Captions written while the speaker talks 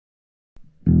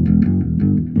Jessica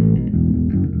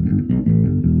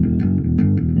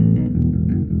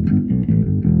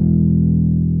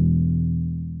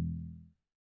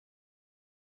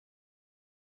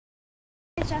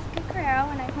Carreiro,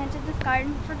 and I planted this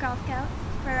garden for Girl Scouts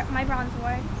for my Bronze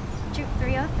Award, Troop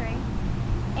 303.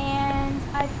 And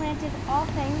I planted all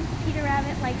things Peter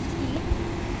Rabbit likes to eat: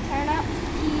 turnips,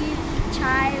 peas,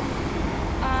 chives,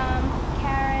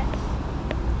 carrots,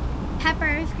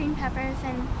 peppers, green peppers,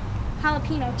 and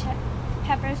jalapeno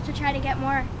peppers to try to get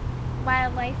more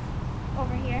wildlife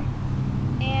over here.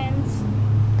 And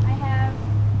I have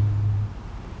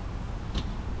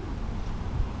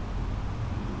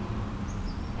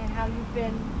how you've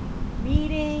been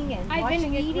weeding and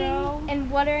watching it grow.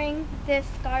 And watering this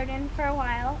garden for a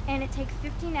while, and it takes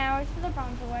 15 hours for the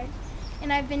Bronze Award.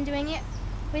 And I've been doing it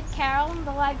with Carol,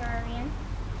 the librarian,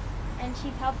 and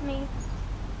she's helped me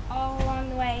all along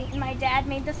the way. And my dad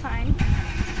made the sign,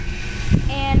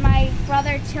 and my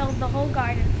brother tilled the whole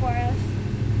garden for us,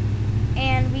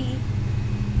 and we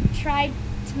tried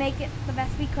to make it the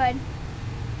best we could. And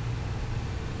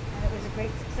it was a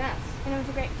great success. And it was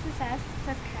a great success,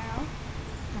 says Carol.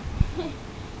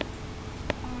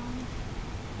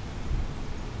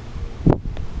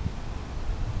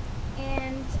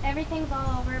 And everything's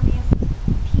all over. We have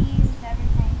peas,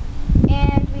 everything.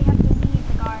 And we have to weed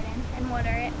the garden and water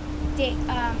it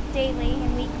daily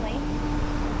and weekly.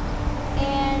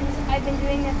 And I've been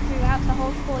doing this throughout the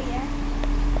whole school year.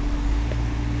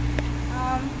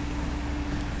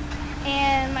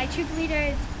 And my troop leader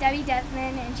is Debbie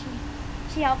Desmond, and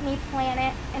she helped me plan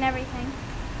it and everything.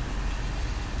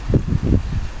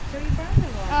 So your Bronze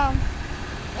Award.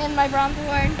 And my Bronze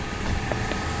Award.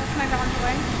 That's my Bronze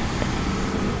Award.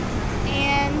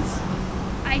 And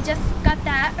I just got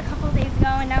that a couple days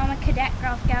ago, and now I'm a cadet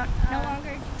Girl Scout, no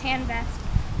longer tan vest.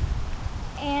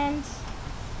 And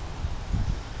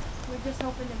we're just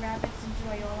hoping the rabbits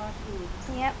enjoy all our food.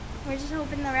 Yep, we're just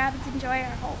hoping the rabbits enjoy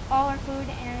all our food,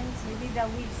 and maybe they'll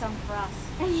leave some for us.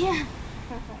 Yeah.